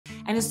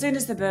And as soon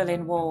as the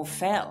Berlin Wall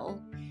fell,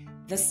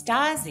 the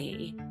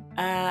Stasi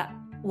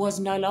was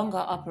no longer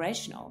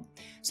operational.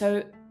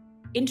 So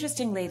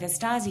interestingly, the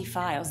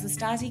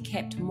Stasi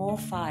kept more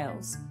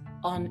files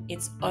on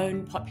its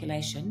own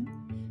population,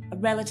 a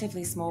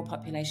relatively small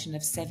population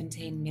of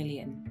 17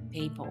 million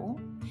people.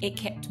 It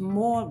kept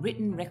more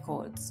written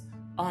records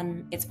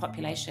on its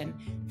population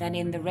than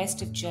in the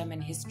rest of German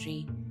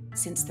history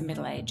since the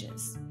Middle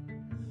Ages.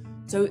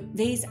 So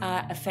these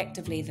are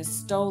effectively the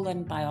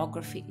stolen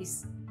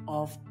biographies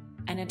of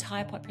an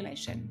entire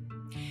population.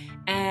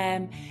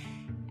 And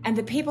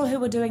the people who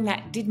were doing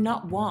that did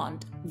not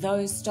want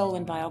those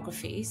stolen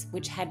biographies,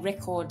 which had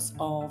records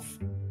of,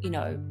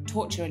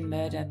 torture and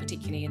murder,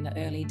 particularly in the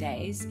early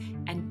days,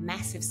 and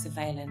massive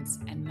surveillance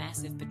and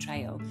massive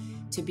betrayal,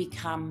 to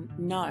become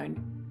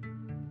known